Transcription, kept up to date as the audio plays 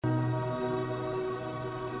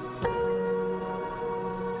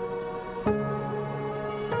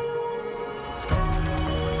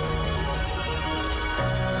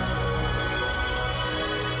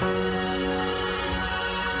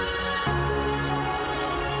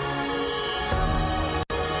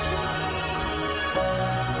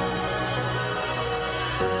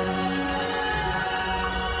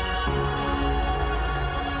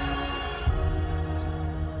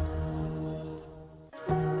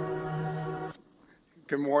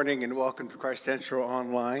Good morning and welcome to Christ Central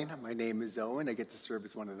Online. My name is Owen. I get to serve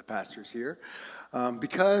as one of the pastors here.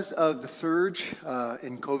 Because of the surge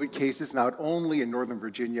in COVID cases, not only in Northern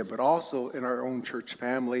Virginia, but also in our own church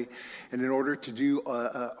family, and in order to do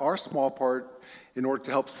our small part, in order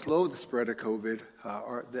to help slow the spread of COVID,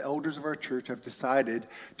 the elders of our church have decided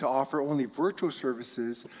to offer only virtual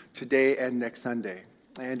services today and next Sunday.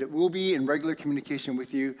 And we'll be in regular communication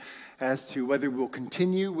with you as to whether we'll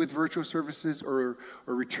continue with virtual services or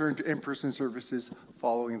return to in-person services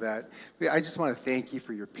following that. I just want to thank you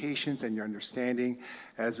for your patience and your understanding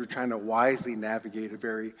as we're trying to wisely navigate a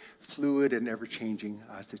very fluid and ever-changing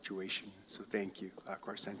situation. So thank you,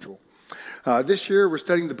 Christ Central. This year, we're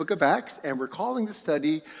studying the book of Acts, and we're calling the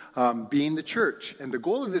study Being the Church. And the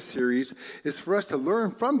goal of this series is for us to learn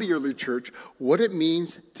from the early church what it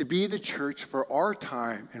means to be the church for our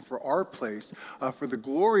time and for our place, for the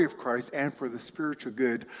glory of Christ and for the spiritual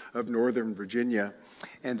good of Northern Virginia.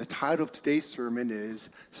 And the title of today's sermon is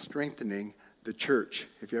Strengthening the Church.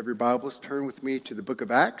 If you have your Bibles, turn with me to the book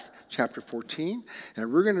of Acts, chapter 14,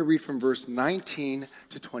 and we're going to read from verse 19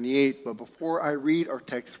 to 28. But before I read our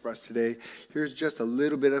text for us today, here's just a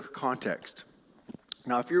little bit of context.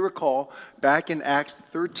 Now, if you recall, back in Acts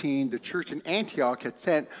 13, the church in Antioch had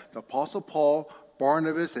sent the Apostle Paul,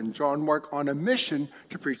 Barnabas, and John Mark on a mission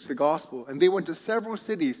to preach the gospel. And they went to several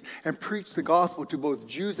cities and preached the gospel to both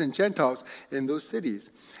Jews and Gentiles in those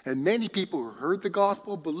cities. And many people who heard the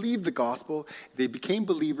gospel believed the gospel. They became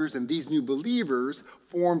believers, and these new believers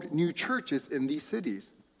formed new churches in these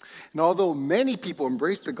cities. And although many people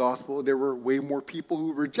embraced the gospel, there were way more people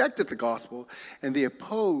who rejected the gospel, and they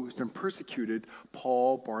opposed and persecuted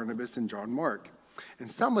Paul, Barnabas, and John Mark.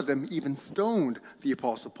 And some of them even stoned the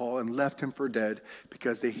Apostle Paul and left him for dead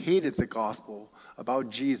because they hated the gospel about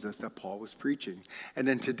Jesus that Paul was preaching. And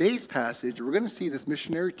in today's passage, we're going to see this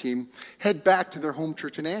missionary team head back to their home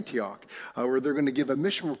church in Antioch, where they're going to give a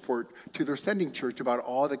mission report to their sending church about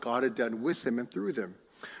all that God had done with them and through them.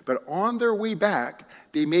 But on their way back,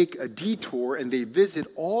 they make a detour and they visit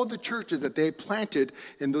all the churches that they had planted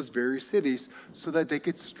in those various cities so that they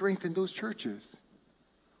could strengthen those churches.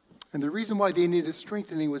 And the reason why they needed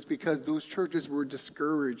strengthening was because those churches were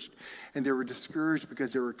discouraged. And they were discouraged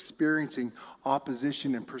because they were experiencing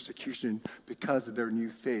opposition and persecution because of their new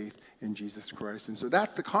faith in Jesus Christ. And so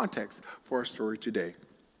that's the context for our story today.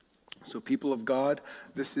 So people of God,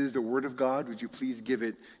 this is the word of God. Would you please give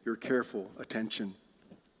it your careful attention?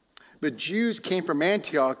 But Jews came from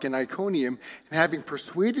Antioch and Iconium, and having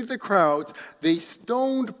persuaded the crowds, they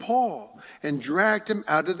stoned Paul and dragged him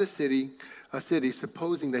out of the city,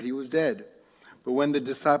 supposing that he was dead. But when the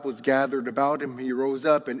disciples gathered about him, he rose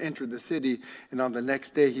up and entered the city, and on the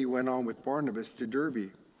next day he went on with Barnabas to Derbe.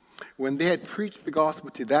 When they had preached the gospel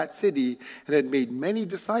to that city and had made many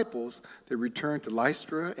disciples, they returned to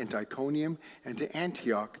Lystra and to Iconium and to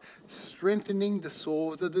Antioch, strengthening the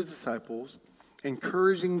souls of the disciples,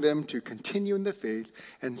 encouraging them to continue in the faith,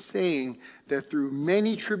 and saying that through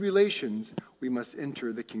many tribulations we must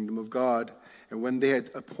enter the kingdom of God. And when they had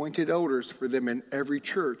appointed elders for them in every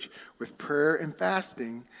church, with prayer and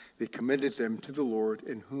fasting, they committed them to the Lord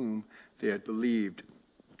in whom they had believed.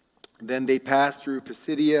 Then they passed through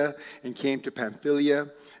Pisidia and came to Pamphylia.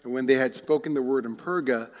 And when they had spoken the word in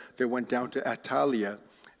Perga, they went down to Attalia.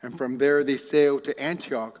 And from there they sailed to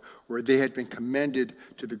Antioch, where they had been commended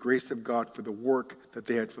to the grace of God for the work that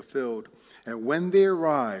they had fulfilled. And when they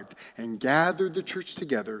arrived and gathered the church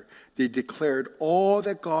together, they declared all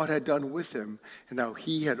that God had done with him, and how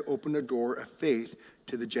he had opened a door of faith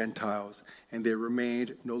to the Gentiles. And they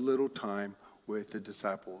remained no little time with the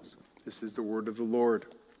disciples. This is the word of the Lord.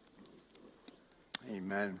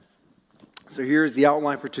 Amen. So here's the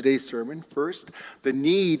outline for today's sermon. First, the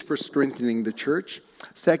need for strengthening the church.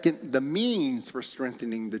 Second, the means for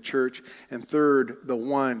strengthening the church. And third, the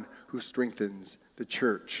one who strengthens the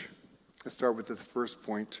church. Let's start with the first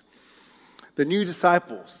point. The new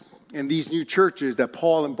disciples in these new churches that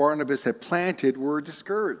Paul and Barnabas had planted were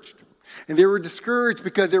discouraged. And they were discouraged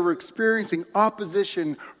because they were experiencing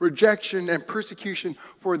opposition, rejection, and persecution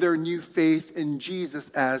for their new faith in Jesus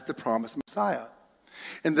as the promised Messiah.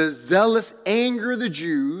 And the zealous anger of the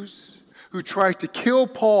Jews who tried to kill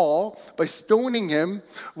Paul by stoning him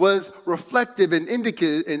was reflective and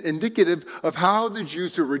indicative of how the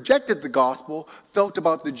Jews who rejected the gospel felt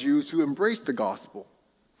about the Jews who embraced the gospel.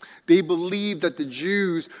 They believed that the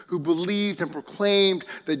Jews who believed and proclaimed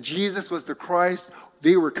that Jesus was the Christ,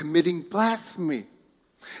 they were committing blasphemy.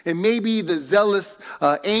 And maybe the zealous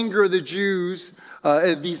anger of the Jews,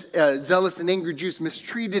 these zealous and angry Jews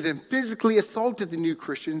mistreated and physically assaulted the new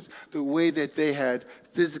Christians the way that they had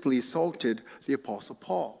physically assaulted the Apostle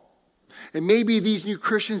Paul. And maybe these new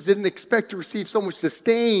Christians didn't expect to receive so much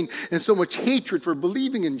disdain and so much hatred for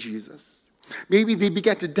believing in Jesus. Maybe they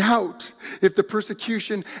began to doubt if the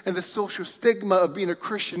persecution and the social stigma of being a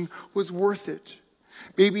Christian was worth it.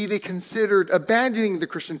 Maybe they considered abandoning the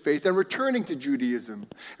Christian faith and returning to Judaism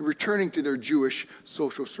and returning to their Jewish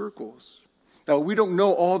social circles. Now, we don't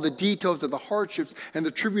know all the details of the hardships and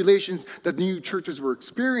the tribulations that the new churches were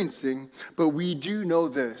experiencing, but we do know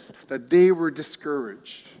this, that they were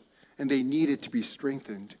discouraged and they needed to be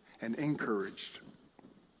strengthened and encouraged.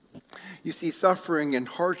 You see, suffering and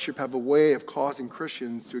hardship have a way of causing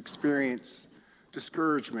Christians to experience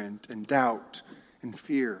discouragement and doubt and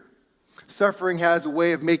fear. Suffering has a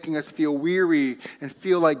way of making us feel weary and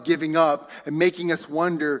feel like giving up and making us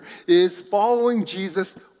wonder, is following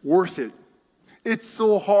Jesus worth it? It's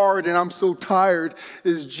so hard and I'm so tired.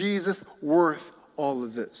 Is Jesus worth all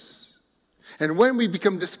of this? And when we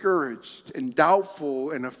become discouraged and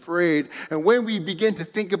doubtful and afraid, and when we begin to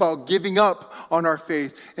think about giving up on our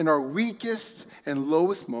faith in our weakest and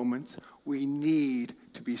lowest moments, we need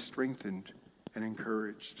to be strengthened and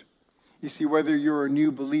encouraged. You see, whether you're a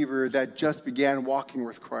new believer that just began walking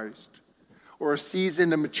with Christ, or a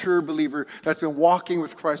seasoned and mature believer that's been walking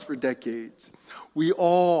with Christ for decades, we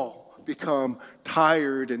all become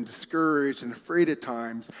tired and discouraged and afraid at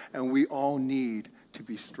times, and we all need to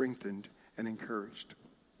be strengthened and encouraged.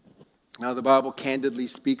 Now, the Bible candidly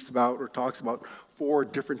speaks about or talks about 4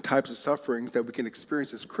 different types of sufferings that we can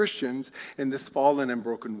experience as Christians in this fallen and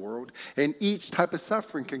broken world. And each type of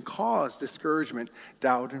suffering can cause discouragement,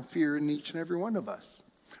 doubt, and fear in each and every one of us.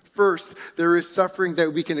 First, there is suffering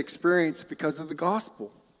that we can experience because of the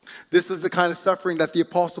gospel. This was the kind of suffering that the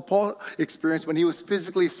Apostle Paul experienced when he was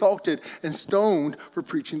physically assaulted and stoned for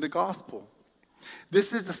preaching the gospel.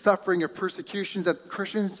 This is the suffering of persecutions that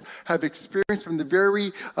Christians have experienced from the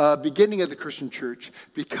very beginning of the Christian church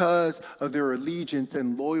because of their allegiance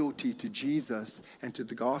and loyalty to Jesus and to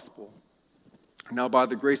the gospel. Now, by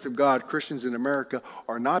the grace of God, Christians in America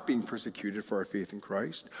are not being persecuted for our faith in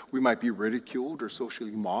Christ. We might be ridiculed or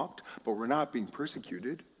socially mocked, but we're not being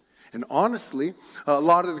persecuted. And honestly, a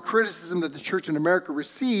lot of the criticism that the church in America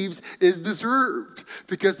receives is deserved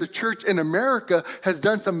because the church in America has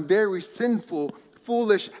done some very sinful,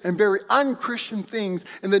 foolish, and very unchristian things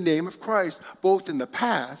in the name of Christ, both in the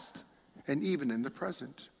past and even in the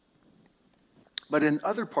present. But in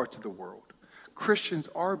other parts of the world, Christians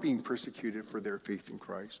are being persecuted for their faith in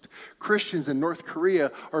Christ. Christians in North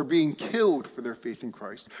Korea are being killed for their faith in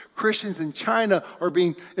Christ. Christians in China are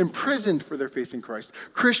being imprisoned for their faith in Christ.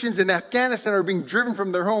 Christians in Afghanistan are being driven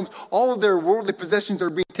from their homes. All of their worldly possessions are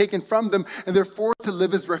being taken from them, and they're forced to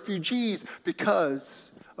live as refugees because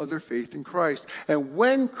of their faith in Christ. And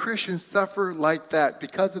when Christians suffer like that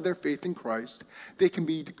because of their faith in Christ, they can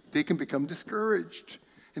become discouraged.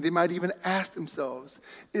 And they might even ask themselves,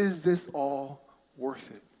 is this all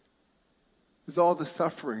worth it? Is all the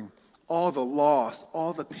suffering, all the loss,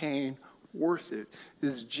 all the pain worth it?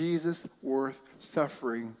 Is Jesus worth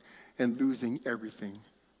suffering and losing everything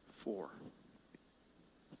for?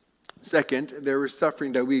 Second, there is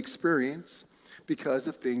suffering that we experience because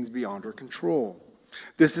of things beyond our control.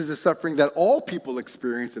 This is the suffering that all people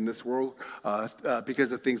experience in this world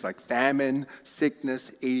because of things like famine,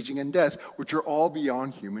 sickness, aging, and death, which are all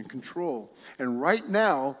beyond human control. And right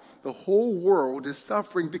now, the whole world is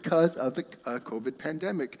suffering because of the COVID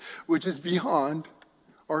pandemic, which is beyond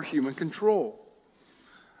our human control.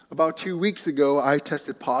 About 2 weeks ago, I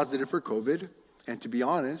tested positive for COVID, and to be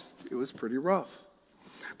honest, it was pretty rough.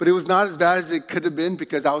 But it was not as bad as it could have been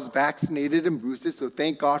because I was vaccinated and boosted, so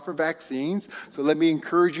thank God for vaccines. So let me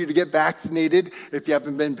encourage you to get vaccinated if you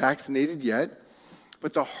haven't been vaccinated yet.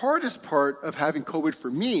 But the hardest part of having COVID for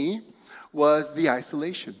me was the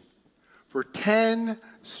isolation. For 10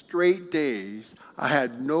 straight days, I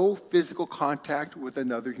had no physical contact with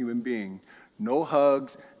another human being. No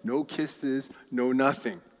hugs, no kisses, no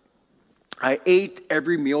nothing. I ate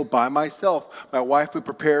every meal by myself. My wife would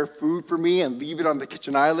prepare food for me and leave it on the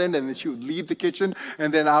kitchen island, and then she would leave the kitchen,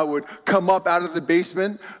 and then I would come up out of the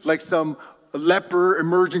basement like some leper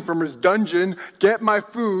emerging from his dungeon, get my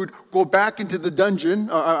food, go back into the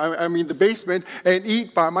the basement, and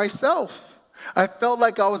eat by myself. I felt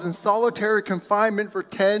like I was in solitary confinement for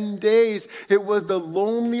 10 days. It was the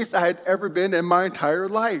loneliest I had ever been in my entire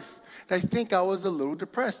life. And I think I was a little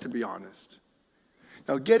depressed, to be honest.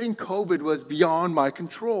 Now, getting COVID was beyond my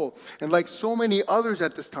control. And like so many others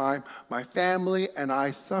at this time, my family and I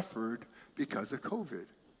suffered because of COVID.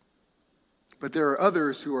 But there are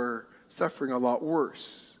others who are suffering a lot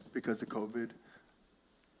worse because of COVID.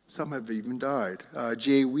 Some have even died.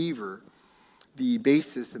 Jay Weaver the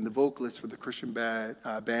bassist and the vocalist for the Christian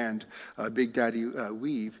band Big Daddy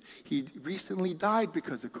Weave, he recently died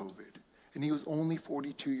because of COVID, and he was only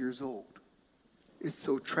 42 years old. It's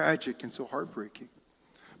so tragic and so heartbreaking.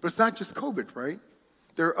 But it's not just COVID, right?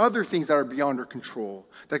 There are other things that are beyond our control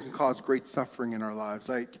that can cause great suffering in our lives,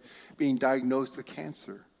 like being diagnosed with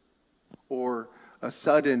cancer, or a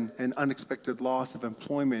sudden and unexpected loss of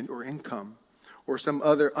employment or income, or some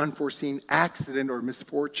other unforeseen accident or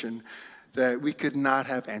misfortune that we could not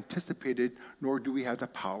have anticipated, nor do we have the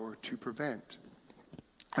power to prevent.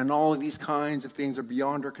 And all of these kinds of things are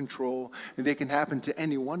beyond our control, and they can happen to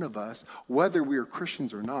any one of us, whether we are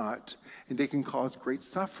Christians or not, and they can cause great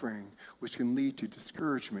suffering, which can lead to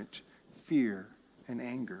discouragement, fear, and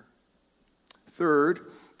anger. Third,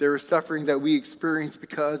 there is suffering that we experience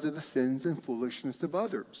because of the sins and foolishness of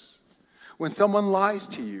others. When someone lies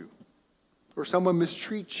to you, or someone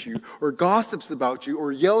mistreats you, or gossips about you,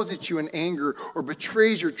 or yells at you in anger, or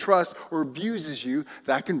betrays your trust, or abuses you,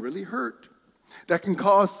 that can really hurt. That can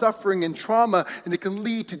cause suffering and trauma, and it can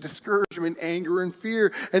lead to discouragement, anger, and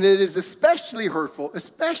fear. And it is especially hurtful,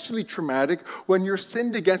 especially traumatic when you're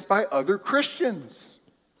sinned against by other Christians.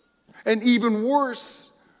 And even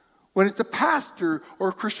worse, when it's a pastor or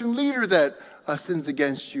a Christian leader that sins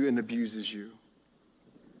against you and abuses you.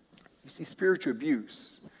 You see, spiritual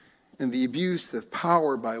abuse and the abuse of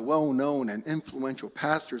power by well-known and influential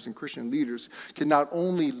pastors and Christian leaders can not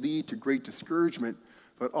only lead to great discouragement,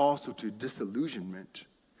 but also to disillusionment.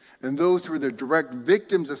 And those who are the direct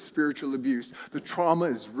victims of spiritual abuse, the trauma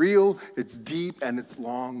is real, it's deep, and it's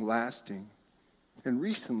long-lasting. And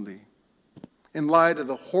recently, in light of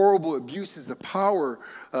the horrible abuses of power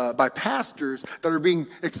by pastors that are being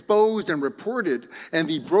exposed and reported, and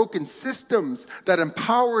the broken systems that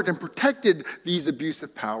empowered and protected these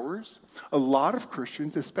abusive powers, a lot of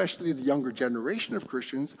Christians, especially the younger generation of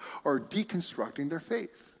Christians, are deconstructing their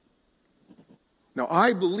faith. Now,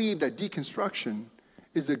 I believe that deconstruction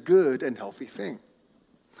is a good and healthy thing.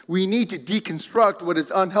 We need to deconstruct what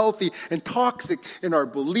is unhealthy and toxic in our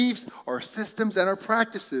beliefs, our systems, and our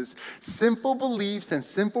practices. Simple beliefs and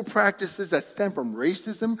simple practices that stem from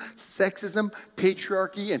racism, sexism,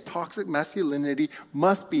 patriarchy, and toxic masculinity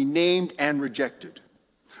must be named and rejected.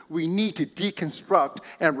 We need to deconstruct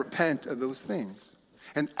and repent of those things.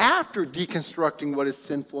 And after deconstructing what is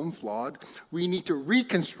sinful and flawed, we need to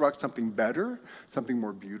reconstruct something better, something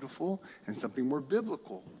more beautiful, and something more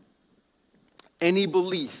biblical. Any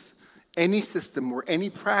belief, any system, or any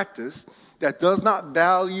practice that does not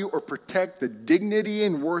value or protect the dignity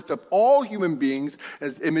and worth of all human beings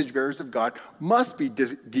as image bearers of God must be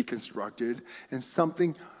deconstructed, and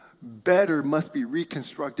something better must be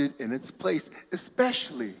reconstructed in its place,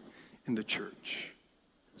 especially in the church.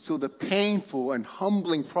 So the painful and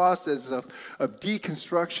humbling process of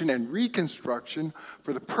deconstruction and reconstruction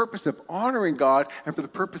for the purpose of honoring God and for the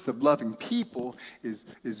purpose of loving people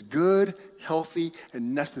is good, healthy,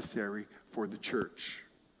 and necessary for the church.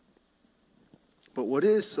 But what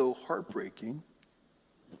is so heartbreaking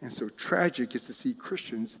and so tragic is to see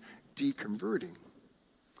Christians deconverting,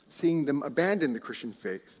 seeing them abandon the Christian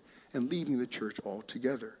faith and leaving the church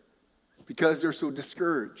altogether because they're so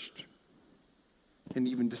discouraged and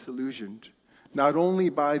even disillusioned, not only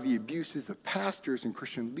by the abuses of pastors and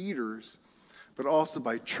Christian leaders, but also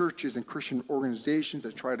by churches and Christian organizations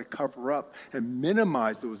that try to cover up and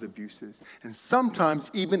minimize those abuses, and sometimes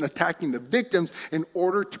even attacking the victims in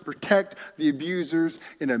order to protect the abusers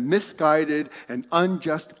in a misguided and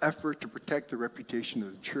unjust effort to protect the reputation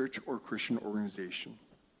of the church or Christian organization.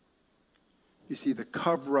 You see, the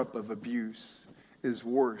cover-up of abuse is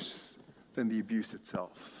worse than the abuse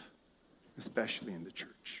itself, especially in the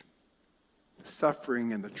church. The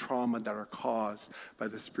suffering and the trauma that are caused by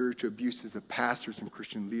the spiritual abuses of pastors and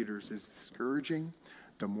Christian leaders is discouraging,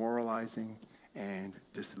 demoralizing, and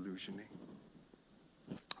disillusioning.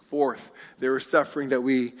 Fourth, there is suffering that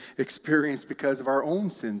we experience because of our own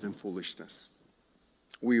sins and foolishness.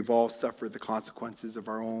 We've all suffered the consequences of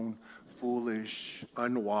our own foolish,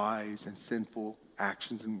 unwise, and sinful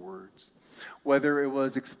actions and words. Whether it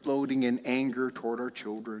was exploding in anger toward our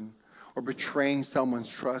children, or betraying someone's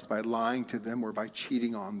trust by lying to them or by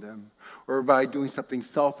cheating on them, or by doing something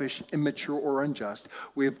selfish, immature, or unjust,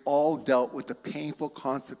 we have all dealt with the painful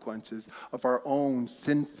consequences of our own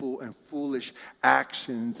sinful and foolish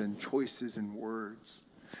actions and choices and words.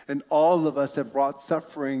 And all of us have brought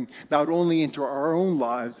suffering not only into our own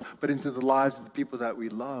lives, but into the lives of the people that we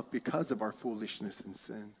love because of our foolishness and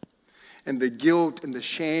sin. And the guilt and the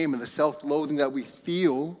shame and the self-loathing that we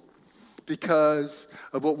feel because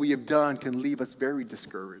of what we have done can leave us very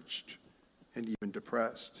discouraged and even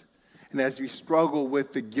depressed. And as we struggle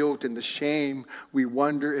with the guilt and the shame, we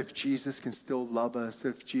wonder if Jesus can still love us,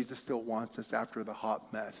 if Jesus still wants us after the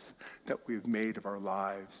hot mess that we've made of our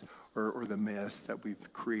lives or the mess that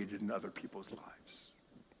we've created in other people's lives.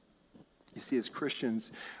 You see, as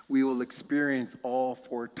Christians, we will experience all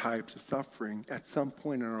four types of suffering at some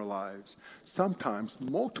point in our lives, sometimes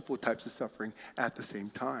multiple types of suffering at the same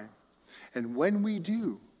time. And when we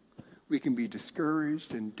do, we can be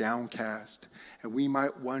discouraged and downcast, and we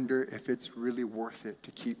might wonder if it's really worth it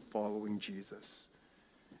to keep following Jesus.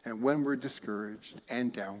 And when we're discouraged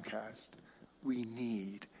and downcast, we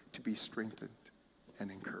need to be strengthened and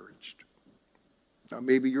encouraged. Now,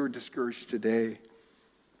 maybe you're discouraged today.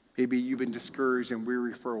 Maybe you've been discouraged and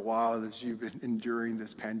weary for a while as you've been enduring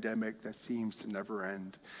this pandemic that seems to never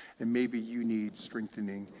end. And maybe you need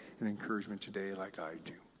strengthening and encouragement today like I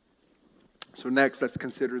do. So next, let's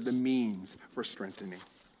consider the means for strengthening.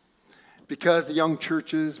 Because the young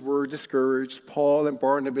churches were discouraged, Paul and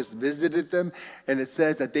Barnabas visited them, and it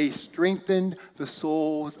says that they strengthened the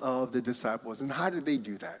souls of the disciples. And how did they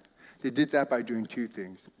do that? They did that by doing two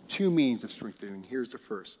things, two means of strengthening. Here's the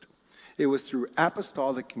first. It was through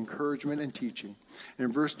apostolic encouragement and teaching.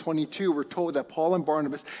 In verse 22, we're told that Paul and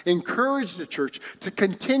Barnabas encouraged the church to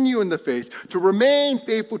continue in the faith, to remain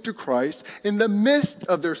faithful to Christ in the midst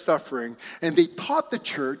of their suffering. And they taught the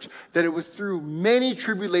church that it was through many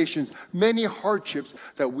tribulations, many hardships,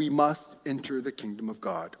 that we must enter the kingdom of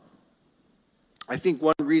God. I think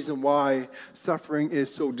one reason why suffering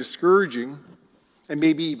is so discouraging and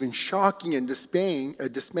maybe even shocking and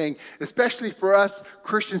dismaying, especially for us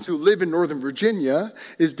Christians who live in Northern Virginia,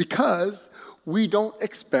 is because we don't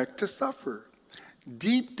expect to suffer.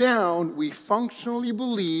 Deep down, we functionally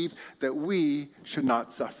believe that we should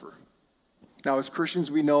not suffer. Now, as Christians,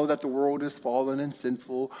 we know that the world is fallen and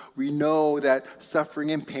sinful. We know that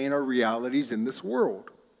suffering and pain are realities in this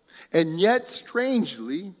world. And yet,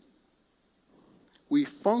 strangely, we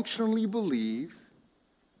functionally believe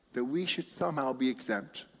that we should somehow be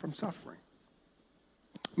exempt from suffering.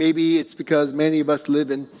 Maybe it's because many of us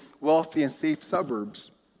live in wealthy and safe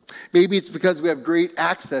suburbs. Maybe it's because we have great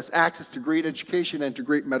access to great education and to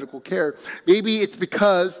great medical care. Maybe it's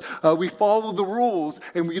because we follow the rules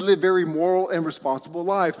and we live very moral and responsible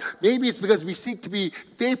lives. Maybe it's because we seek to be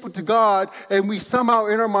faithful to God and we somehow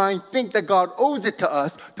in our mind think that God owes it to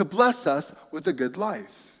us to bless us with a good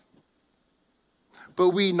life. But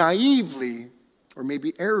we naively or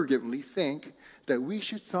maybe arrogantly think that we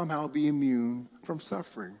should somehow be immune from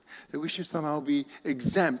suffering, that we should somehow be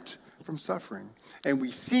exempt from suffering. And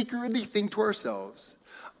we secretly think to ourselves,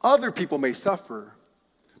 other people may suffer,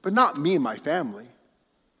 but not me and my family.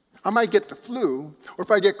 I might get the flu, or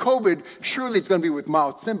if I get COVID, surely it's going to be with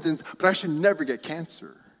mild symptoms, but I should never get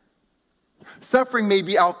cancer. Suffering may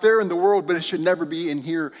be out there in the world, but it should never be in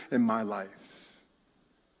here in my life.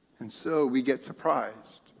 And so we get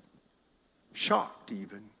surprised, shocked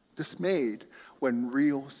even, dismayed when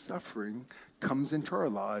real suffering comes into our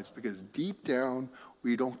lives because deep down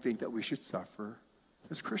we don't think that we should suffer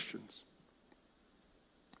as Christians.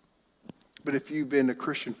 But if you've been a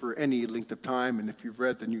Christian for any length of time and if you've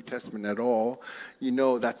read the New Testament at all, you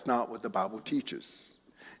know that's not what the Bible teaches.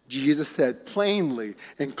 Jesus said plainly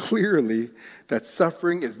and clearly that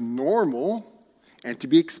suffering is normal and to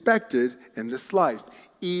be expected in this life,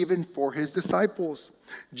 even for his disciples.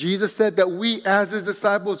 Jesus said that we as his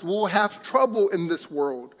disciples will have trouble in this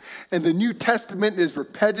world. And the New Testament is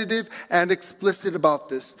repetitive and explicit about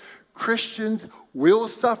this. Christians will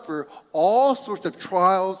suffer all sorts of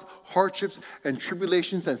trials, hardships, and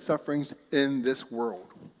tribulations and sufferings in this world.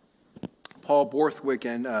 Paul Borthwick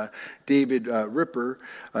and David Ripper,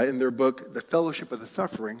 in their book, The Fellowship of the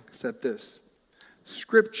Suffering, said this: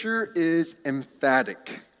 Scripture is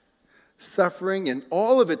emphatic. Suffering in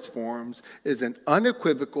all of its forms is an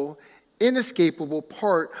unequivocal, inescapable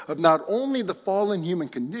part of not only the fallen human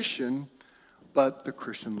condition, but the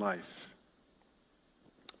Christian life.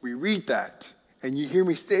 We read that, and you hear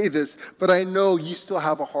me say this, but I know you still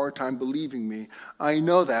have a hard time believing me. I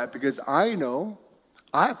know that because I know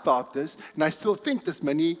I've thought this, and I still think this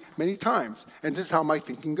many, many times. And this is how my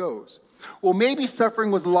thinking goes. Well, maybe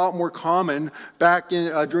suffering was a lot more common back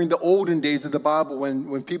in during the olden days of the Bible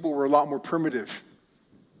when people were a lot more primitive.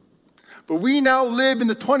 But we now live in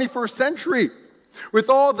the 21st century with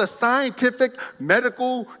all the scientific,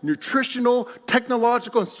 medical, nutritional,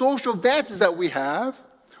 technological, and social advances that we have.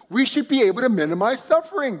 We should be able to minimize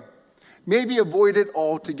suffering, maybe avoid it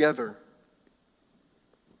altogether.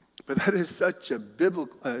 But that is such a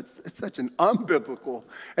it's such an unbiblical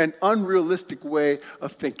and unrealistic way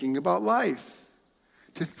of thinking about life.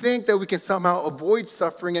 To think that we can somehow avoid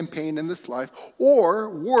suffering and pain in this life, or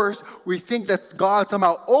worse, we think that God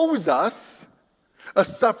somehow owes us a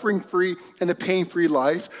suffering-free and a pain-free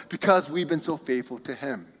life because we've been so faithful to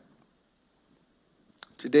him.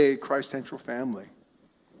 Today, Christ Central family,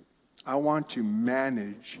 I want to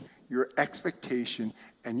manage your expectation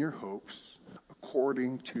and your hopes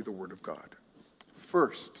according to the Word of God.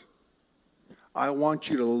 First, I want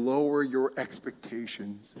you to lower your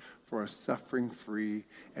expectations for a suffering-free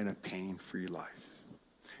and a pain-free life.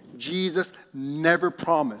 Jesus never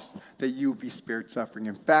promised that you would be spared suffering.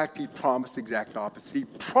 In fact, he promised the exact opposite. He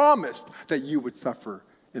promised that you would suffer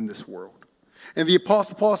in this world. And the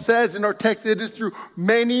Apostle Paul says in our text, it is through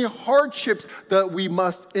many hardships that we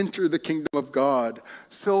must enter the kingdom of God.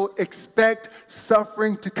 So expect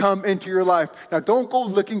suffering to come into your life. Now, don't go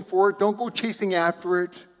looking for it. Don't go chasing after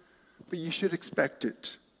it. But you should expect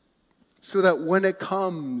it. So that when it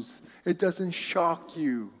comes, it doesn't shock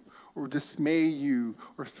you or dismay you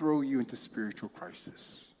or throw you into spiritual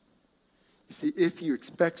crisis. You see, if you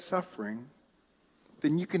expect suffering,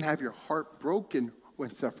 then you can have your heart broken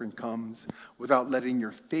when suffering comes without letting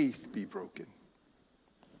your faith be broken.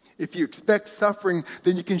 If you expect suffering,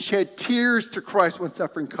 then you can shed tears to Christ when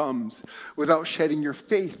suffering comes without shedding your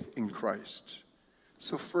faith in Christ.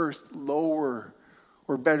 So first, lower,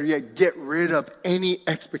 or better yet, get rid of any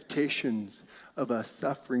expectations of a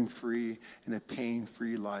suffering-free and a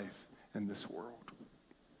pain-free life in this world.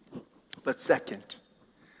 But second,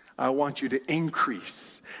 I want you to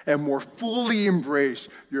increase and more fully embrace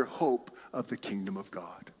your hope of the kingdom of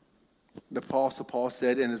God. The Apostle Paul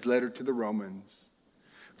said in his letter to the Romans,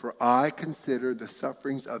 "For I consider the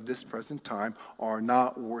sufferings of this present time are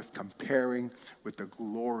not worth comparing with the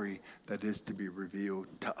glory that is to be revealed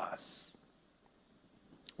to us."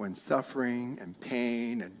 When suffering and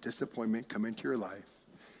pain and disappointment come into your life,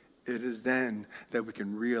 it is then that we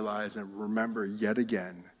can realize and remember yet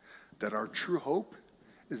again that our true hope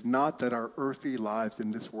is not that our earthly lives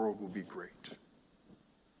in this world will be great.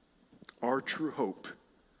 Our true hope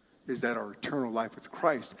is that our eternal life with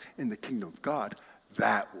Christ in the kingdom of God,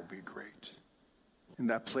 that will be great. In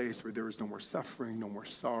that place where there is no more suffering, no more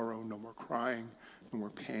sorrow, no more crying, no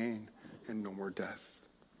more pain, and no more death.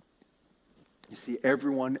 You see,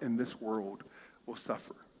 everyone in this world will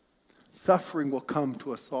suffer. Suffering will come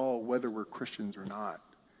to us all, whether we're Christians or not.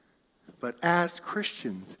 But as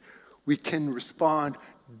Christians, we can respond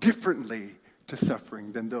differently to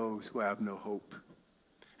suffering than those who have no hope.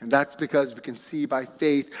 And that's because we can see by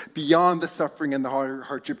faith beyond the suffering and the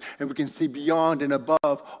hardship, and we can see beyond and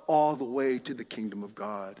above all the way to the kingdom of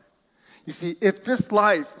God. You see, if this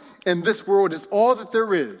life and this world is all that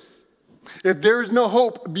there is, if there is no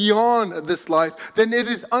hope beyond this life, then it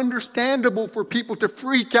is understandable for people to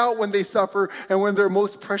freak out when they suffer and when their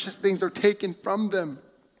most precious things are taken from them.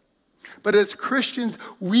 But as Christians,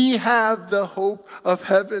 we have the hope of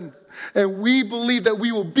heaven. And we believe that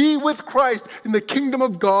we will be with Christ in the kingdom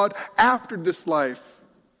of God after this life.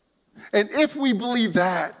 And if we believe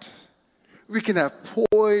that, we can have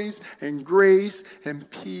poise and grace and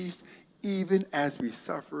peace even as we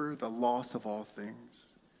suffer the loss of all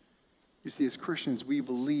things. You see, as Christians, we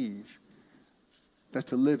believe that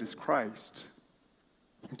to live is Christ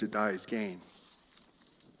and to die is gain.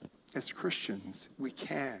 As Christians, we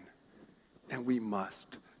can and we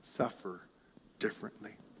must suffer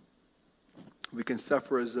differently. We can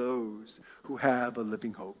suffer as those who have a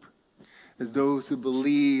living hope, as those who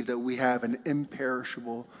believe that we have an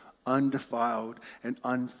imperishable, undefiled, and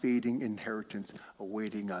unfading inheritance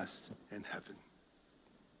awaiting us in heaven.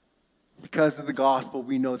 Because of the gospel,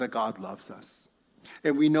 we know that God loves us.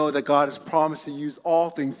 And we know that God has promised to use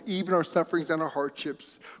all things, even our sufferings and our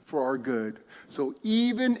hardships, for our good. So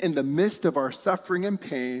even in the midst of our suffering and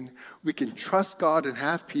pain, we can trust God and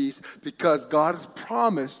have peace because God has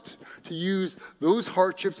promised to use those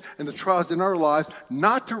hardships and the trials in our lives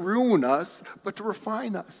not to ruin us, but to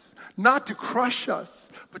refine us. Not to crush us,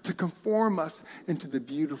 but to conform us into the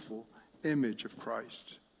beautiful image of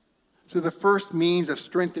Christ. So the first means of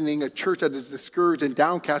strengthening a church that is discouraged and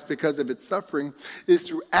downcast because of its suffering is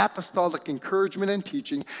through apostolic encouragement and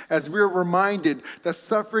teaching, as we're reminded that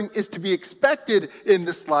suffering is to be expected in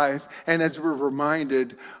this life, and as we're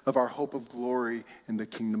reminded of our hope of glory in the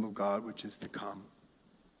kingdom of God, which is to come.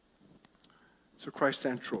 So Christ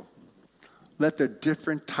Central, let the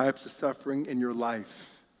different types of suffering in your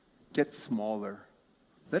life get smaller.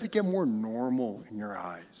 Let it get more normal in your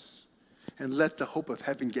eyes. And let the hope of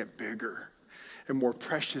heaven get bigger and more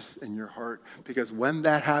precious in your heart. Because when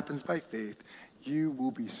that happens by faith, you will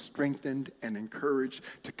be strengthened and encouraged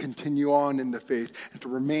to continue on in the faith and to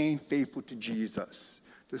remain faithful to Jesus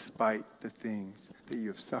despite the things that you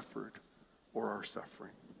have suffered or are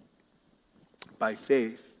suffering. By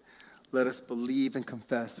faith, let us believe and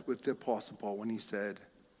confess with the Apostle Paul when he said,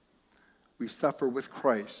 "We suffer with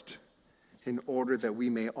Christ in order that we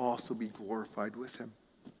may also be glorified with him.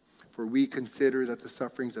 For we consider that the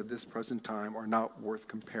sufferings of this present time are not worth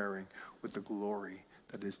comparing with the glory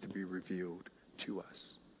that is to be revealed to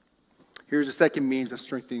us." Here's a second means of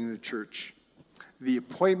strengthening the church: the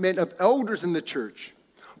appointment of elders in the church.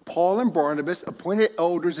 Paul and Barnabas appointed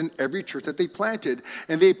elders in every church that they planted,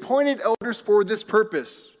 and they appointed elders for this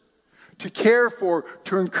purpose: to care for,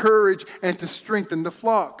 to encourage, and to strengthen the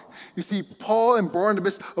flock. You see, Paul and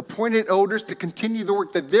Barnabas appointed elders to continue the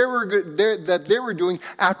work that they were doing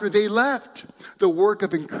after they left, the work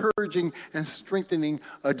of encouraging and strengthening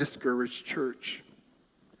a discouraged church.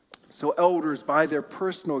 So elders, by their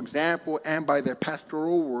personal example and by their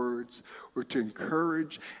pastoral words, were to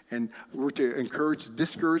encourage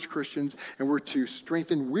discouraged Christians, and were to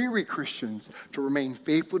strengthen weary Christians to remain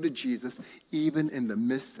faithful to Jesus even in the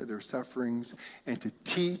midst of their sufferings, and to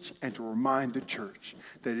teach and to remind the church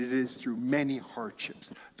that it is through many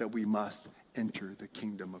hardships that we must enter the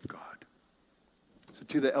kingdom of God. So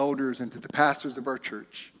to the elders and to the pastors of our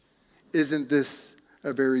church, isn't this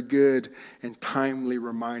a very good and timely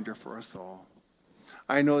reminder for us all?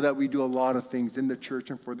 I know that we do a lot of things in the church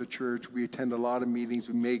and for the church. We attend a lot of meetings.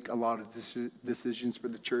 We make a lot of decisions for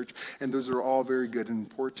the church, and those are all very good and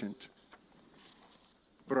important.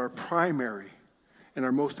 But our primary and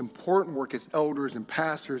our most important work as elders and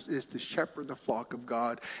pastors is to shepherd the flock of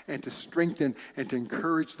God and to strengthen and to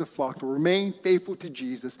encourage the flock to remain faithful to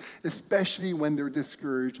Jesus, especially when they're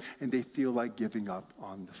discouraged and they feel like giving up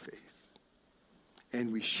on the faith.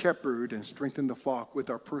 And we shepherd and strengthen the flock with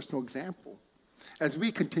our personal example as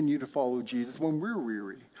we continue to follow Jesus when we're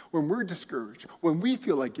weary, when we're discouraged, when we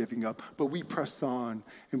feel like giving up, but we press on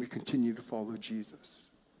and we continue to follow Jesus.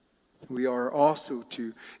 We are also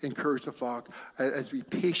to encourage the flock as we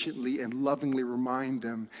patiently and lovingly remind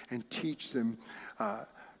them and teach them that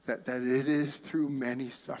it is through many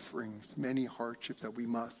sufferings, many hardships that we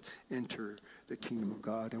must enter the kingdom of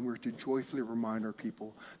God. And we're to joyfully remind our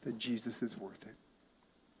people that Jesus is worth it.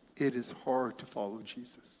 It is hard to follow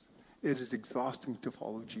Jesus. It is exhausting to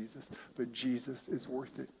follow Jesus, but Jesus is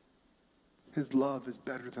worth it. His love is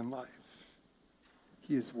better than life.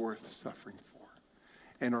 He is worth suffering for.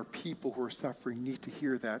 And our people who are suffering need to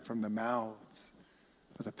hear that from the mouths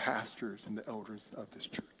of the pastors and the elders of this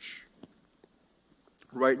church.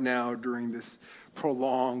 Right now, during this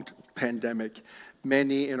prolonged pandemic,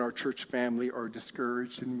 many in our church family are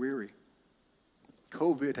discouraged and weary.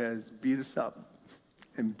 COVID has beat us up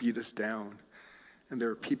and beat us down. And there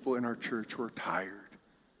are people in our church who are tired,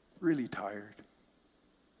 really tired,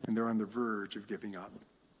 and they're on the verge of giving up.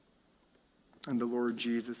 And the Lord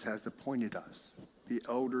Jesus has appointed us, the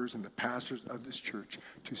elders and the pastors of this church,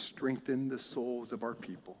 to strengthen the souls of our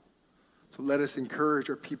people. So let us encourage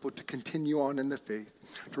our people to continue on in the faith,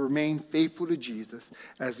 to remain faithful to Jesus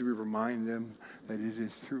as we remind them that it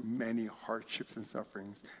is through many hardships and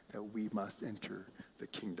sufferings that we must enter the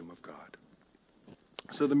kingdom of God.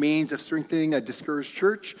 So the means of strengthening a discouraged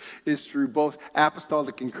church is through both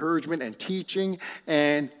apostolic encouragement and teaching,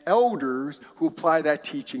 and elders who apply that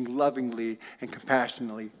teaching lovingly and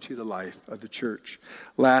compassionately to the life of the church.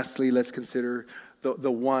 Lastly, let's consider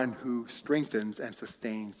the one who strengthens and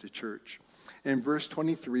sustains the church. In verse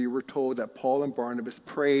 23, we're told that Paul and Barnabas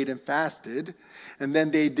prayed and fasted, and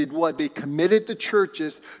then they did what? They committed the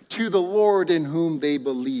churches to the Lord in whom they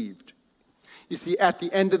believed. You see, at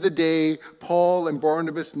the end of the day, Paul and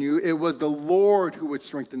Barnabas knew it was the Lord who would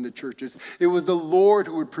strengthen the churches. It was the Lord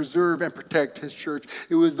who would preserve and protect his church.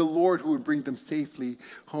 It was the Lord who would bring them safely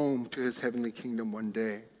home to his heavenly kingdom one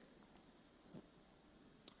day.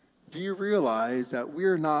 Do you realize that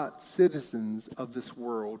we're not citizens of this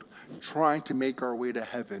world trying to make our way to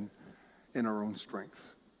heaven in our own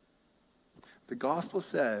strength? The gospel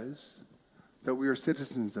says that we are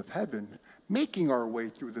citizens of heaven, making our way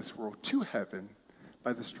through this world to heaven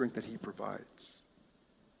by the strength that he provides.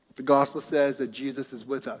 The gospel says that Jesus is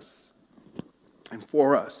with us and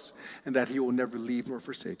for us, and that he will never leave nor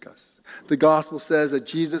forsake us. The gospel says that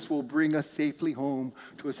Jesus will bring us safely home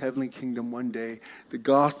to his heavenly kingdom one day. The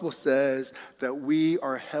gospel says that we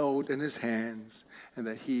are held in his hands and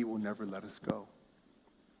that he will never let us go.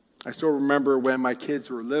 I still remember when my kids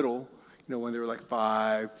were little, when they were like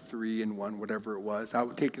 5, 3, and 1, whatever it was. I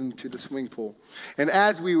would take them to the swimming pool. And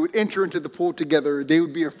as we would enter into the pool together, they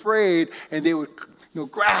would be afraid and they would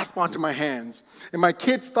grasp onto my hands. And my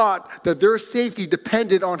kids thought that their safety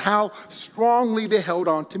depended on how strongly they held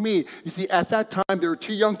on to me. You see, at that time, they were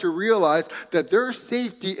too young to realize that their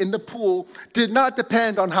safety in the pool did not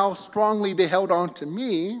depend on how strongly they held on to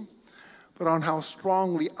me, but on how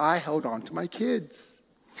strongly I held on to my kids.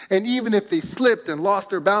 And even if they slipped and lost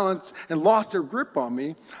their balance and lost their grip on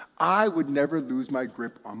me, I would never lose my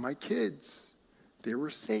grip on my kids. They were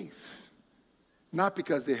safe. Not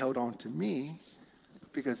because they held on to me,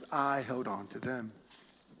 but because I held on to them.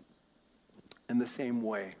 In the same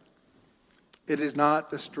way, it is not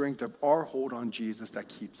the strength of our hold on Jesus that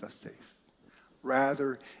keeps us safe.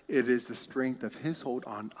 Rather, it is the strength of his hold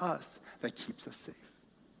on us that keeps us safe.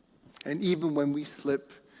 And even when we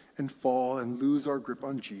slip and fall and lose our grip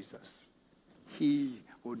on Jesus, he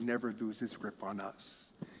will never lose his grip on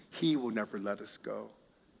us. He will never let us go.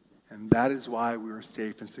 And that is why we are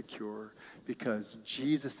safe and secure, because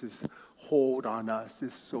Jesus' hold on us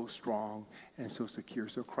is so strong and so secure.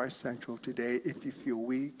 So Christ Central today, if you feel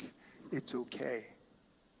weak, it's okay.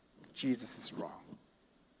 Jesus is strong.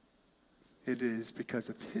 It is because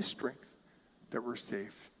of his strength that we're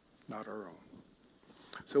safe, not our own.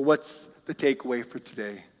 So what's the takeaway for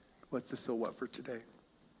today? What's the so what for today?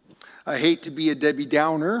 I hate to be a Debbie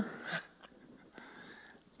Downer,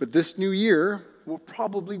 but this new year will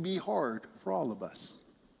probably be hard for all of us.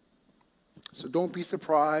 So don't be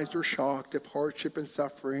surprised or shocked if hardship and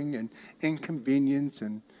suffering and inconvenience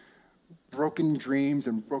and broken dreams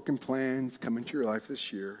and broken plans come into your life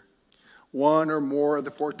this year. One or more of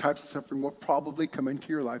the 4 types of suffering will probably come into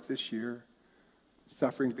your life this year.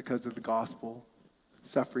 Suffering because of the gospel,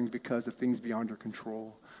 suffering because of things beyond your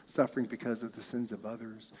control, suffering because of the sins of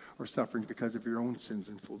others, or suffering because of your own sins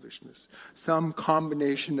and foolishness. Some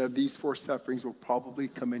combination of these 4 sufferings will probably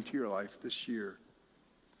come into your life this year.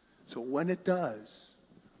 So when it does,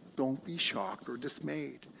 don't be shocked or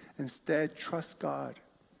dismayed. Instead, trust God,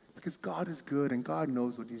 because God is good and God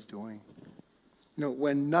knows what he's doing.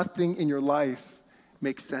 When nothing in your life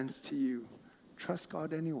makes sense to you, trust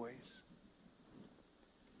God anyways.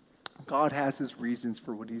 God has his reasons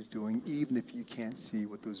for what he's doing, even if you can't see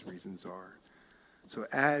what those reasons are. So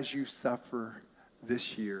as you suffer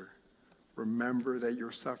this year, remember that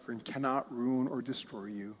your suffering cannot ruin or destroy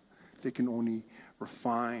you. They can only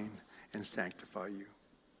refine and sanctify you.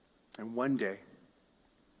 And one day,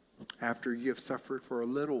 after you have suffered for a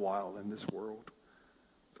little while in this world,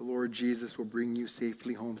 the Lord Jesus will bring you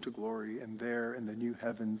safely home to glory, and there in the new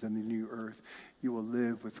heavens and the new earth, you will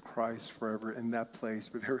live with Christ forever in that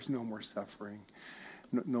place where there is no more suffering,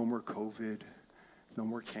 no more COVID, no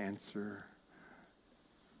more cancer,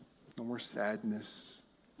 no more sadness,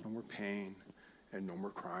 no more pain, and no more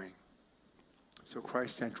crying. So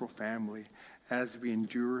Christ Central family, as we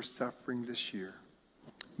endure suffering this year,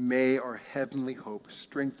 may our heavenly hope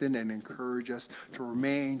strengthen and encourage us to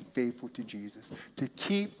remain faithful to Jesus, to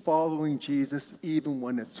keep following Jesus even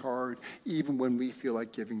when it's hard, even when we feel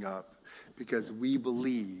like giving up, because we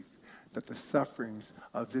believe that the sufferings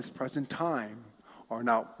of this present time are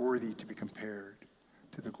not worthy to be compared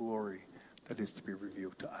to the glory that is to be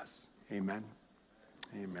revealed to us. Amen.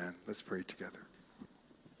 Amen. Let's pray together.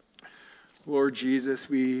 Lord Jesus,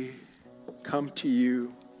 we come to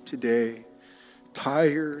you today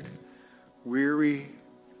tired, weary,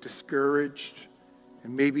 discouraged,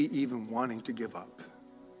 and maybe even wanting to give up.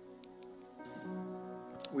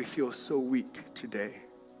 We feel so weak today,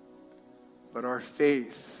 but our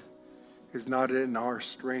faith is not in our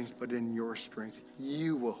strength, but in your strength.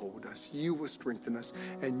 You will hold us, you will strengthen us,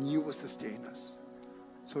 and you will sustain us.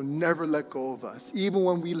 So never let go of us. Even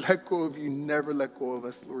when we let go of you, never let go of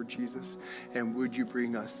us, Lord Jesus. And would you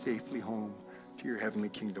bring us safely home to your heavenly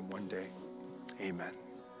kingdom one day? Amen.